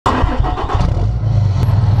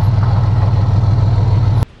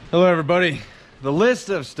Hello everybody. The list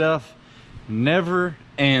of stuff never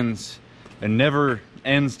ends and never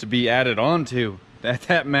ends to be added on to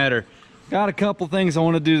that matter. Got a couple things I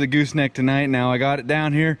want to do to the gooseneck tonight. Now I got it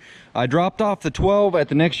down here. I dropped off the 12 at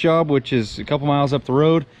the next job, which is a couple miles up the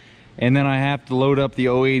road, and then I have to load up the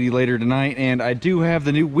 080 later tonight, and I do have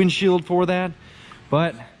the new windshield for that,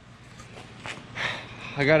 but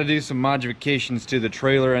I got to do some modifications to the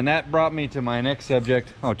trailer, and that brought me to my next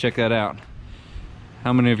subject. Oh, check that out.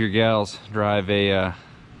 How many of your gals drive a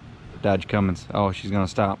Dodge Cummins? Oh, she's gonna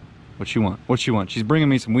stop. What she want? What she want? She's bringing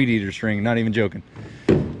me some weed eater string, not even joking.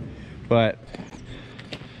 But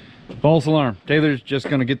false alarm, Taylor's just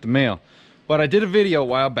gonna get the mail. But I did a video a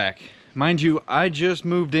while back. Mind you, I just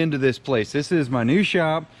moved into this place. This is my new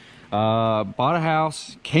shop. Bought a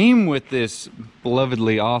house, came with this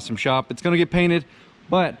belovedly awesome shop. It's gonna get painted,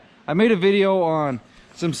 but I made a video on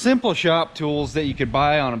some simple shop tools that you could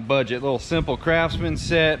buy on a budget. Little simple Craftsman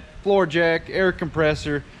set, floor jack, air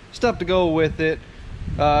compressor, stuff to go with it,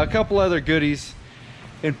 a couple other goodies.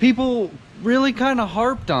 And people really kind of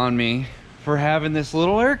harped on me for having this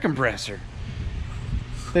little air compressor.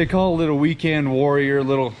 They call it a weekend warrior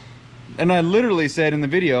little, and I literally said in the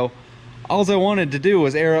video, all I wanted to do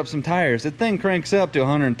was air up some tires. The thing cranks up to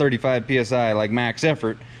 135 psi like max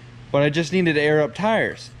effort, but I just needed to air up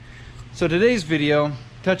tires. So today's video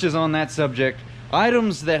touches on that subject.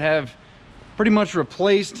 Items that have pretty much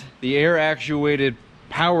replaced the air actuated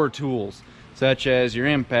power tools, such as your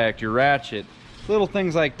impact, your ratchet, little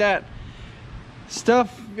things like that.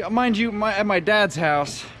 Stuff, mind you, at my dad's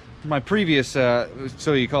house, my previous,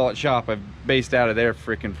 so you call it shop, I've based out of there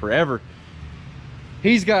freaking forever.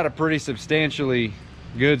 He's got a pretty substantially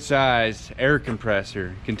good sized air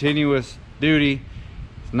compressor, continuous duty,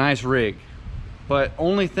 nice rig. But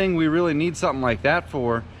only thing we really need something like that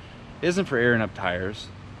for isn't for airing up tires.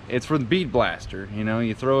 It's for the bead blaster. You know,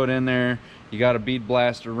 you throw it in there, you got a bead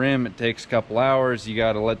blaster rim, it takes a couple hours, you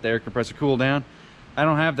got to let the air compressor cool down. I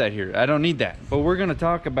don't have that here. I don't need that. But we're going to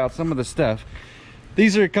talk about some of the stuff.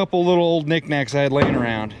 These are a couple little old knickknacks I had laying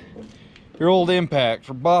around. Your old impact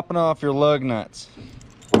for bopping off your lug nuts.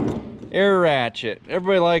 Air ratchet.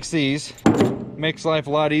 Everybody likes these. Makes life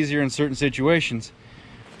a lot easier in certain situations.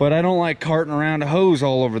 But I don't like carting around a hose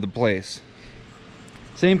all over the place.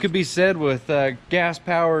 Same could be said with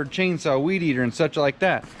gas-powered chainsaw weed eater and such like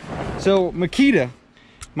that. So Makita,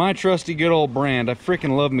 my trusty good old brand. I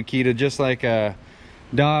freaking love Makita, just like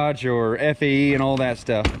Dodge or FAE and all that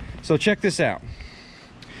stuff. So check this out.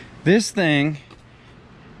 This thing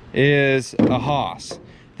is a Haas.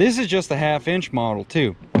 This is just a 1/2-inch model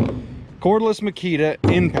too. Cordless Makita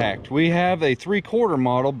impact. We have a 3/4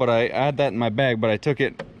 model, but I had that in my bag, but I took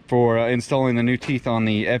it for installing the new teeth on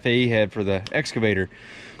the FAE head for the excavator.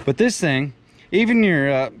 But this thing, even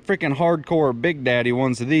your freaking hardcore Big Daddy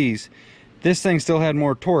ones of these, this thing still had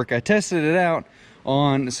more torque. I tested it out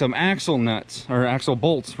on some axle nuts, or axle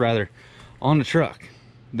bolts rather, on the truck.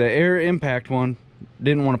 The air impact one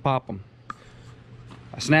didn't want to pop them.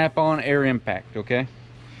 A snap-on air impact, okay?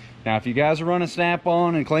 Now, if you guys are running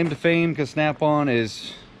Snap-on and claim to fame because Snap-on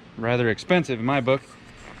is rather expensive in my book,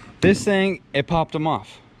 this thing, it popped them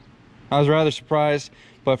off. I was rather surprised,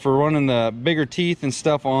 but for running the bigger teeth and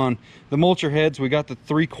stuff on the mulcher heads, we got the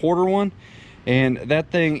 3/4 one, and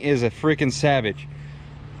that thing is a freaking savage.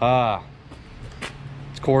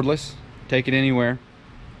 It's cordless, take it anywhere.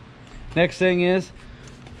 Next thing is,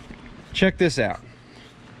 check this out.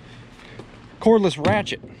 Cordless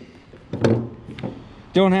ratchet.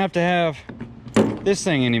 Don't have to have this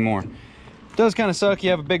thing anymore. It does kind of suck, you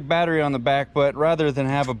have a big battery on the back, but rather than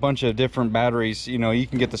have a bunch of different batteries, you know, you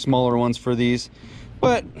can get the smaller ones for these.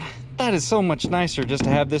 But that is so much nicer just to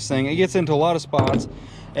have this thing. It gets into a lot of spots,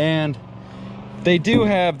 and they do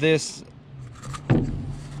have this.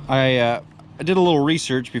 I did a little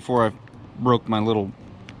research before I broke my little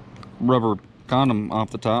rubber condom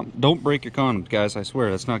off the top. Don't break your condoms, guys, I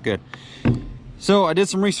swear, that's not good. So I did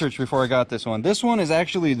some research before I got this one. This one is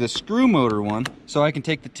actually the screw motor one, so I can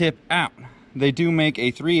take the tip out. They do make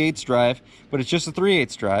a 3/8 drive, but it's just a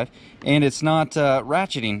 3/8 drive, and it's not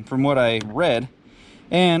ratcheting from what I read.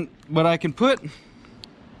 But I can put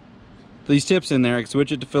these tips in there. I can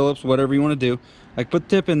switch it to Phillips, whatever you want to do. I can put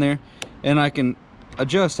the tip in there, and I can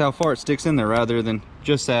adjust how far it sticks in there rather than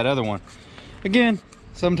just that other one. Again,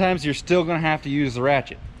 sometimes you're still going to have to use the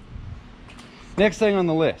ratchet. Next thing on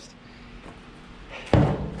the list.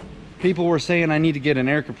 People were saying I need to get an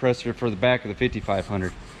air compressor for the back of the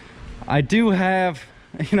 5500. I do have,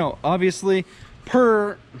 you know, obviously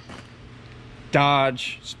per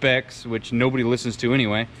Dodge specs, which nobody listens to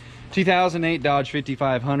anyway, 2008 Dodge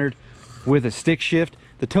 5500 with a stick shift.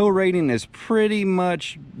 The tow rating is pretty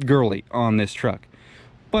much girly on this truck,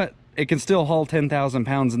 but it can still haul 10,000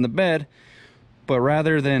 pounds in the bed. But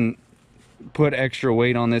rather than put extra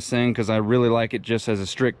weight on this thing, because I really like it just as a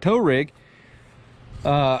strict tow rig,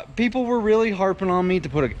 people were really harping on me to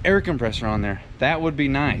put an air compressor on there. That would be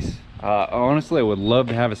nice. Honestly, I would love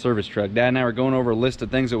to have a service truck. Dad and I were going over a list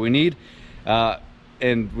of things that we need,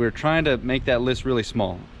 and we're trying to make that list really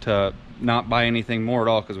small to not buy anything more at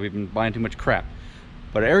all, because we've been buying too much crap.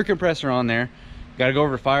 But an air compressor on there, got to go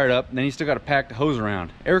over, fire it up, and then you still got to pack the hose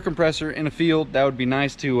around. Air compressor in a field, that would be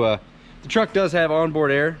nice to, the truck does have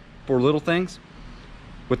onboard air for little things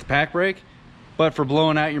with the pack brake, but for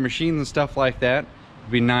blowing out your machines and stuff like that,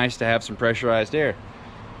 it'd be nice to have some pressurized air.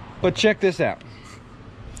 But check this out.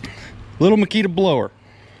 Little Makita blower.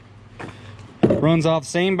 Runs off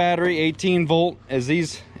same battery, 18 volt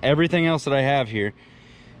as everything else that I have here.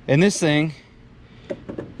 And this thing,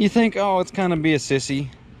 you think, oh, it's kind of be a sissy.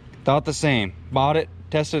 Thought the same. Bought it,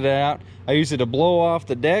 tested it out. I used it to blow off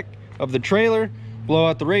the deck of the trailer, blow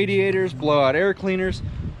out the radiators, blow out air cleaners,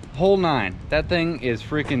 whole nine. That thing is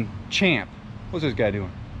freaking champ. What's this guy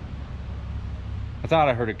doing? I thought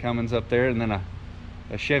I heard a Cummins up there, and then a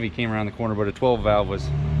Chevy came around the corner, but a 12 valve was.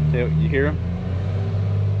 You hear him?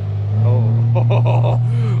 Oh,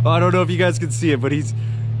 I don't know if you guys can see it, but he's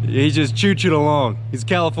just chooching along. He's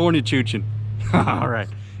California chooching. All right.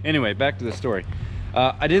 Anyway, back to the story.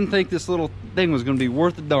 I didn't think this little thing was going to be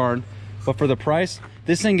worth a darn, but for the price,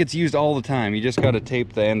 this thing gets used all the time. You just got to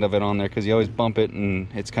tape the end of it on there, because you always bump it, and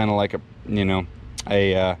it's kind of like a, you know,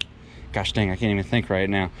 gosh dang, I can't even think right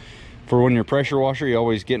now. For when you're pressure washer, you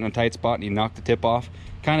always get in a tight spot and you knock the tip off.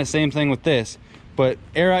 Kind of same thing with this, but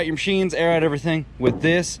air out your machines, air out everything with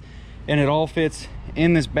this, and it all fits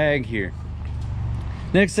in this bag here.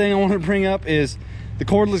 Next thing I want to bring up is the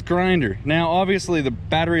cordless grinder. Now, obviously, the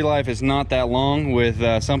battery life is not that long with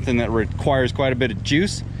something that requires quite a bit of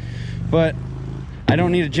juice, but I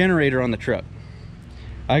don't need a generator on the truck.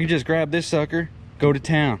 I can just grab this sucker, go to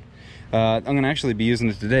town. I'm gonna actually be using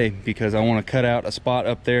it today because I want to cut out a spot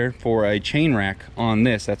up there for a chain rack on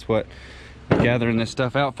this. That's what I'm gathering this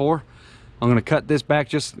stuff out for. I'm gonna cut this back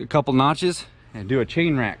just a couple notches and do a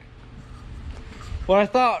chain rack. Well, I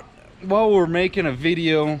thought while we're making a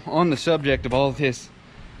video on the subject of all this,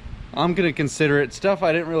 I'm gonna consider it stuff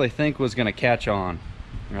I didn't really think was gonna catch on.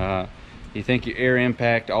 You think your air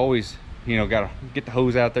impact always, you know, gotta get the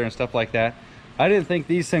hose out there and stuff like that. I didn't think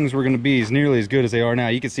these things were going to be as nearly as good as they are now.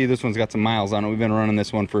 You can see this one's got some miles on it. We've been running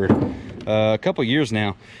this one for a couple years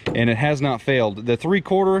now, and it has not failed. The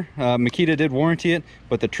 3/4 Makita did warranty it,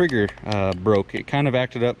 but the trigger broke. It kind of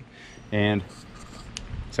acted up, and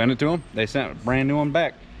sent it to them. They sent a brand new one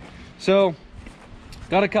back. So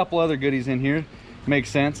got a couple other goodies in here. Makes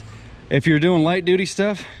sense. If you're doing light duty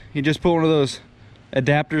stuff, you just put one of those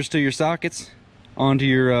adapters to your sockets onto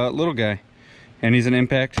your little guy, and he's an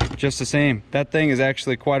impact just the same. That thing is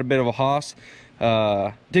actually quite a bit of a hoss.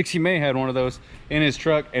 Dixie May had one of those in his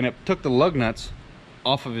truck, and it took the lug nuts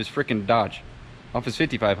off of his freaking Dodge, off his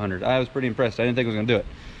 5500. I was pretty impressed. I didn't think it was gonna do it.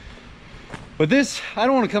 But this, I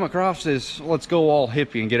don't want to come across as let's go all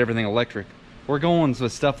hippie and get everything electric. We're going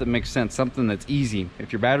with stuff that makes sense, something that's easy.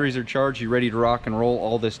 If your batteries are charged, you're ready to rock and roll,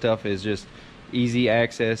 all this stuff is just easy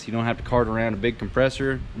access. You don't have to cart around a big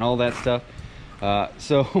compressor and all that stuff.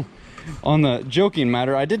 So on the joking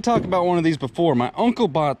matter, I did talk about one of these before. My uncle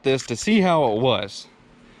bought this to see how it was.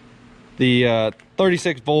 The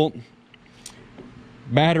 36 volt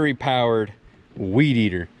battery powered weed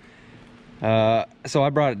eater. So I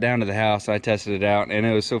brought it down to the house. I tested it out, and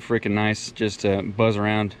it was so freaking nice just to buzz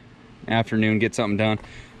around afternoon, get something done.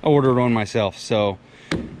 I ordered one myself. So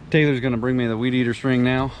Taylor's gonna bring me the weed eater string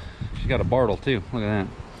now. She's got a Bartle too, look at that.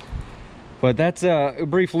 But that's a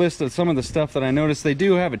brief list of some of the stuff that I noticed. They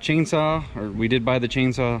do have a chainsaw, or we did buy the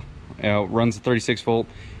chainsaw. Runs 36 volt.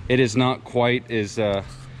 It is not quite as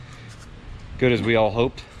good as we all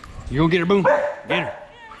hoped. You gonna get her, Boom? Get her.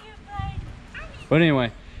 But anyway,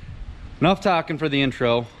 enough talking for the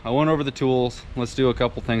intro. I went over the tools. Let's do a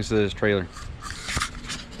couple things to this trailer.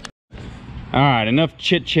 All right, enough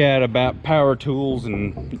chit chat about power tools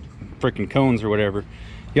and freaking cones or whatever.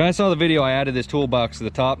 You guys saw the video. I added this toolbox to the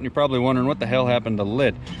top, and you're probably wondering what the hell happened to the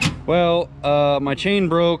lid. Well, my chain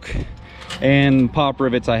broke and pop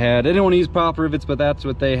rivets I had. I didn't want to use pop rivets, but that's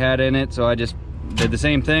what they had in it, so I just did the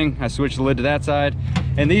same thing. I switched the lid to that side,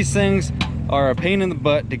 and these things are a pain in the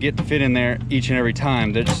butt to get to fit in there each and every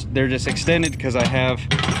time. They're just extended because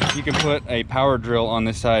you can put a power drill on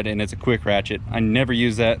this side, and it's a quick ratchet. I never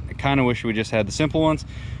use that. I kind of wish we just had the simple ones,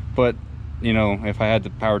 but you know, if I had the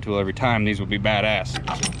power tool every time, these would be badass.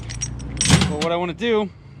 But what I want to do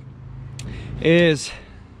is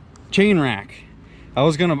chain rack. I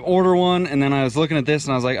was gonna order one, and then I was looking at this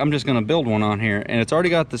and I was like, I'm just gonna build one on here, and it's already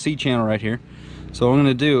got the C channel right here. So what I'm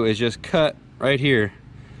gonna do is just cut right here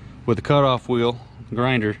with the cutoff wheel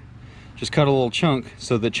grinder, just cut a little chunk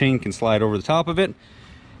so the chain can slide over the top of it,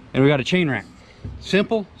 and we got a chain rack.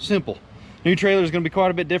 Simple. New trailer is gonna be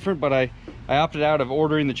quite a bit different, but I opted out of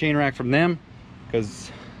ordering the chain rack from them because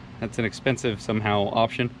that's an expensive somehow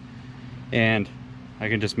option, and I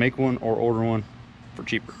can just make one or order one for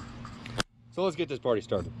cheaper. So let's get this party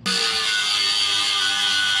started.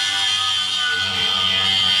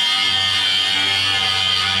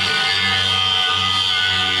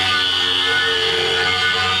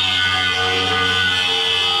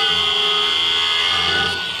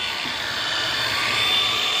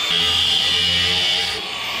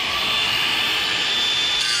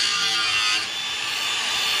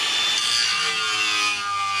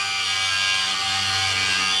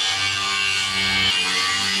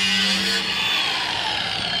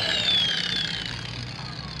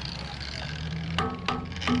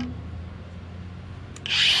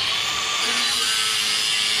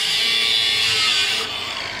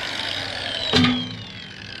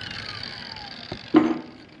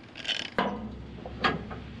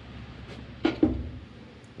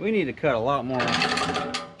 We need to cut a lot more.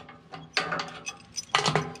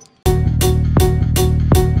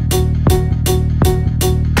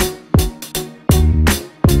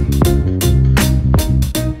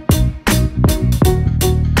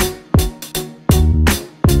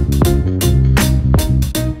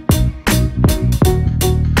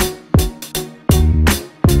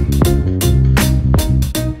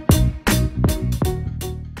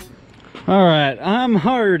 All right, I'm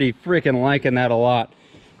already freaking liking that a lot.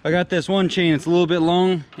 I got this one chain, it's a little bit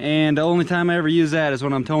long, and the only time I ever use that is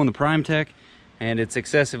when I'm towing the Prime Tech, and it's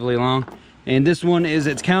excessively long. And this one is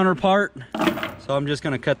its counterpart, so I'm just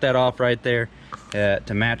gonna cut that off right there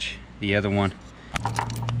to match the other one.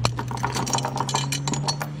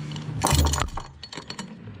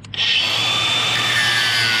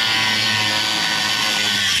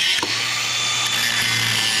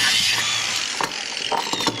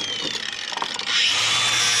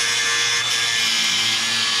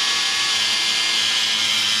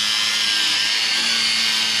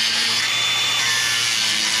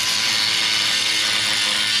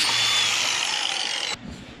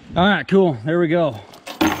 All right, cool, there we go.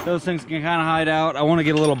 Those things can kind of hide out. I want to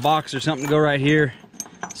get a little box or something to go right here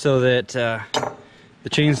so that the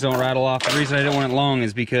chains don't rattle off. The reason I didn't want it long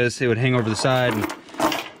is because it would hang over the side, and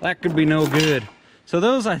that could be no good. So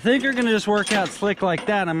those I think are gonna just work out slick like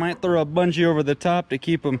that. I might throw a bungee over the top to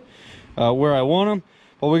keep them where I want them.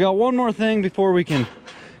 But we got one more thing before we can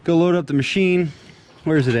go load up the machine.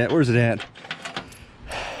 Where's it at? Where's it at?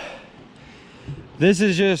 This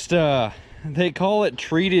is just they call it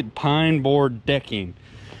treated pine board decking.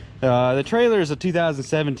 The trailer is a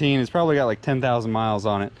 2017. It's probably got like 10,000 miles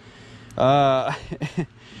on it.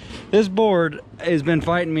 This board has been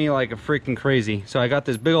fighting me like a freaking crazy. So I got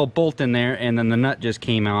this big old bolt in there, and then the nut just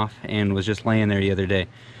came off and was just laying there the other day.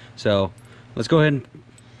 So let's go ahead and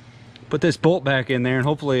put this bolt back in there, and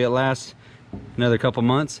hopefully it lasts another couple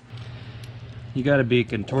months. You got to be a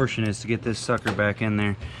contortionist to get this sucker back in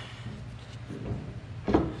there.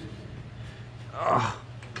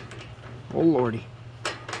 Oh lordy.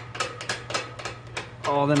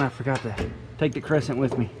 Oh, then I forgot to take the crescent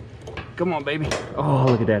with me. Come on, baby. Oh,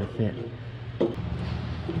 look at that, it fit.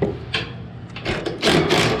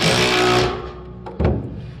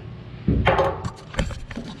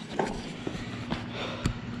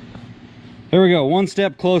 There we go, one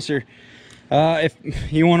step closer. If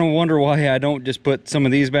you want to wonder why I don't just put some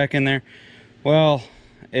of these back in there, well,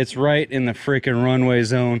 it's right in the freaking runway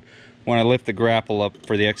zone when I lift the grapple up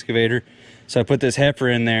for the excavator. So I put this heifer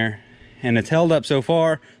in there, and it's held up so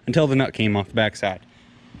far until the nut came off the backside.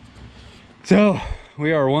 So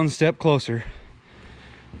we are one step closer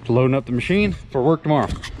to loading up the machine for work tomorrow.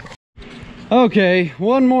 Okay,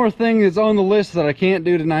 one more thing that's on the list that I can't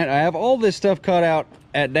do tonight. I have all this stuff cut out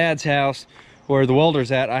at Dad's house where the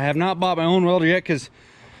welder's at. I have not bought my own welder yet because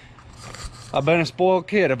I've been a spoiled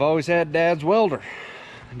kid. I've always had Dad's welder.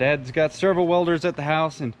 Dad's got several welders at the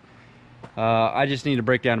house, and I just need to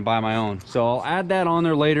break down and buy my own. So I'll add that on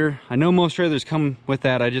there later. I know most trailers come with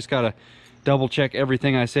that. I just gotta double check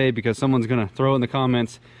everything I say because someone's gonna throw in the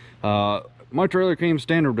comments, my trailer came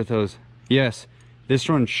standard with those. Yes, this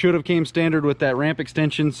one should have came standard with that ramp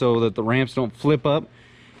extension so that the ramps don't flip up.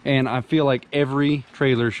 And I feel like every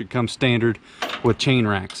trailer should come standard with chain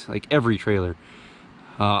racks, like every trailer.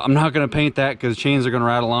 I'm not gonna paint that because chains are gonna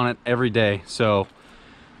rattle on it every day. So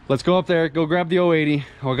let's go up there, go grab the 080.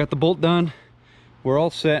 I got the bolt done. we're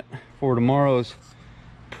all set for tomorrow's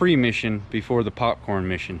pre-mission before the popcorn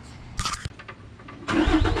mission.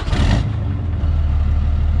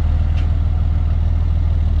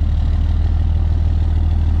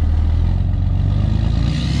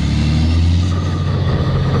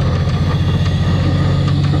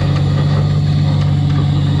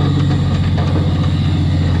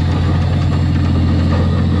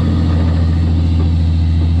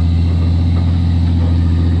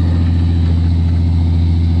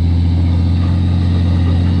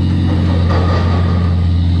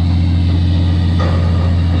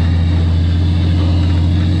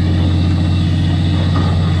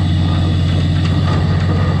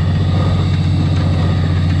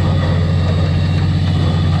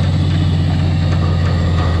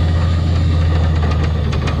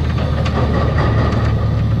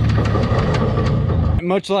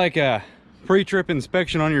 Much like a pre-trip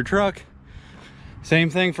inspection on your truck, same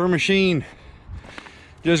thing for a machine.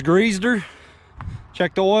 Just greased her,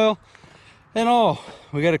 checked the oil, and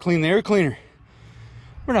we got to clean the air cleaner.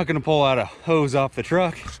 We're not going to pull out a hose off the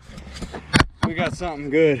truck. We got something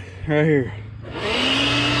good right here.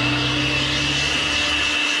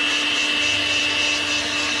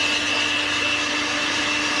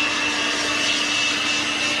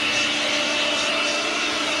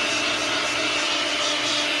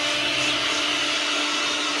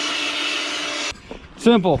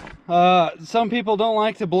 Simple. Some people don't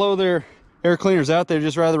like to blow their air cleaners out. They'd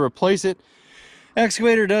just rather replace it.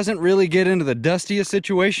 Excavator doesn't really get into the dustiest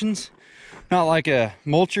situations, not like a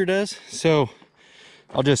mulcher does. So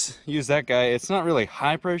I'll just use that guy. It's not really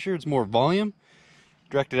high pressure, it's more volume.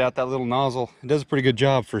 Directed out that little nozzle. It does a pretty good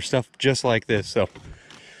job for stuff just like this. So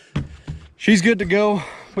she's good to go.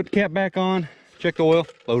 Put the cap back on, check the oil,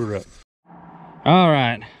 load her up. All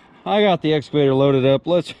right, I got the excavator loaded up.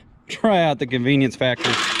 Let's try out the convenience factor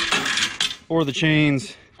for the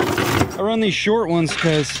chains. I run these short ones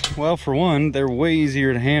because, well, for one, they're way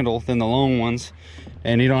easier to handle than the long ones,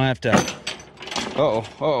 and you don't have to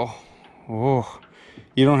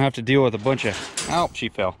you don't have to deal with a bunch of she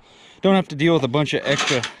fell. Don't have to deal with a bunch of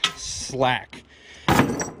extra slack.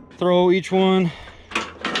 Throw each one.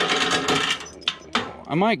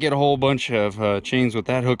 I might get a whole bunch of chains with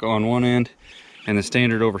that hook on one end and the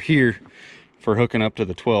standard over here for hooking up to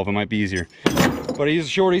the 12. It might be easier, but I use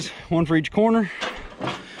the shorties, one for each corner.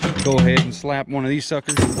 Go ahead and slap one of these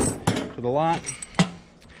suckers to the lot.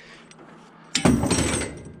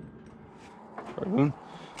 Sorry,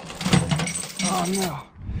 oh no.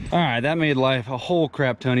 All right, that made life a whole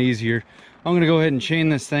crap ton easier. I'm gonna go ahead and chain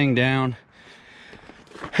this thing down.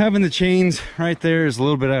 Having the chains right there is a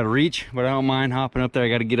little bit out of reach, but I don't mind hopping up there. I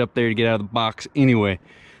got to get up there to get out of the box anyway.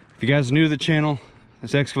 If you guys are new to the channel,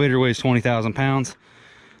 this excavator weighs 20,000 pounds.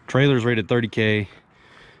 Trailer's rated 30K.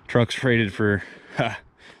 Truck's rated for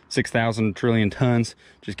 6,000 trillion tons.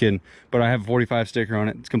 Just kidding. But I have a 45 sticker on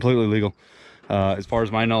it. It's completely legal, as far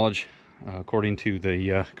as my knowledge, according to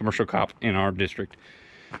the commercial cop in our district.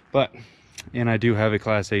 And I do have a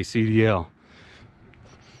Class A CDL.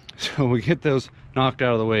 So we get those knocked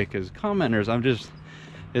out of the way, because commenters,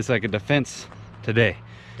 it's like a defense today.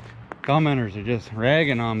 Commenters are just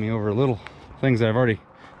ragging on me over little things that I've already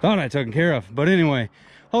thought I'd taken care of. But anyway,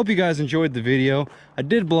 hope you guys enjoyed the video. I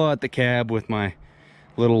did blow out the cab with my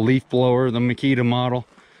little leaf blower, the Makita model.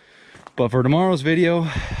 But for tomorrow's video,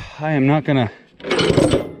 I am not gonna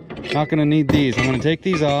need these. I'm gonna take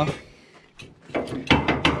these off,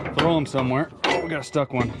 throw them somewhere. Oh, we got a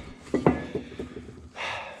stuck one.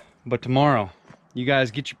 But tomorrow, you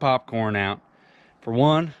guys get your popcorn out. For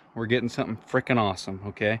one, we're getting something freaking awesome,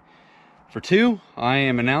 okay? For two, I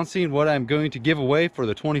am announcing what I'm going to give away for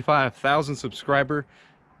the 25,000 subscriber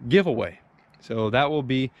giveaway. So that will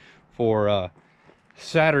be for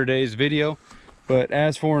Saturday's video. But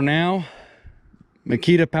as for now,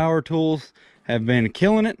 Makita power tools have been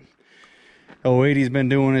killing it. 080's been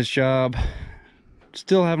doing his job.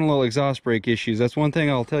 Still having a little exhaust brake issues. That's one thing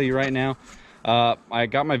I'll tell you right now. I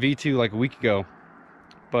got my V2 like a week ago,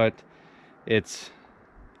 but it's,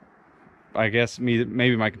 I guess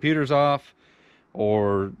maybe my computer's off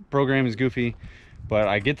or program is goofy, but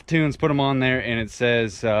I get the tunes, put them on there, and it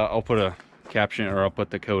says I'll put a caption, or I'll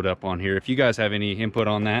put the code up on here if you guys have any input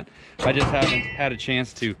on that. I just haven't had a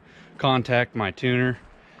chance to contact my tuner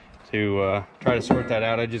to try to sort that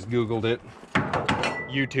out. I just googled it,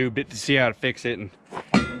 YouTubed it to see how to fix it, and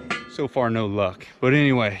so far no luck. But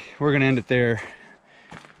anyway, we're gonna end it there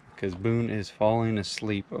because Boone is falling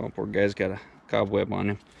asleep. Oh, poor guy's got a cobweb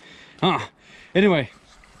on him. Anyway,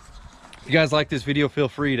 if you guys like this video, feel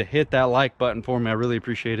free to hit that like button for me. I really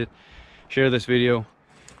appreciate it. Share this video,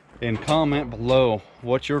 And comment below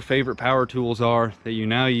what your favorite power tools are that you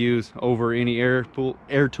now use over any air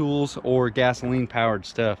tools or gasoline powered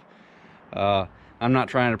stuff. I'm not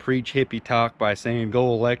trying to preach hippie talk by saying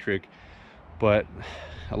go electric, but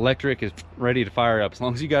electric is ready to fire up. As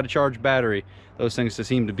long as you got a charged battery, those things just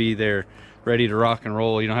seem to be there ready to rock and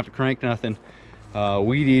roll. You don't have to crank nothing.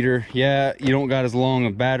 Weed eater, yeah, you don't got as long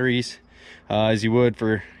of batteries as you would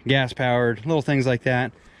for gas powered, little things like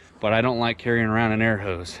that. But I don't like carrying around an air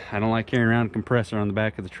hose. I don't like carrying around a compressor on the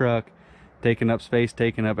back of the truck, taking up space,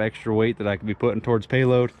 taking up extra weight that I could be putting towards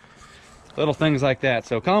payload. Little things like that.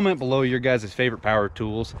 So comment below your guys' favorite power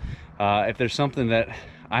tools. If there's something that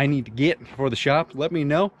I need to get for the shop, let me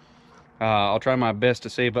know. I'll try my best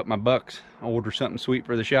to save up my bucks. I'll order something sweet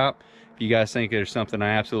for the shop. If you guys think there's something I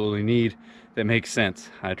absolutely need that makes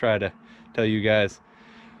sense, I try to tell you guys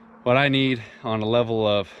what I need on a level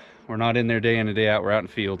of we're not in there day in and day out, we're out in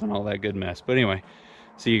the field and all that good mess. But anyway,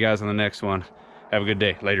 see you guys on the next one. Have a good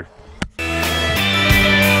day. Later.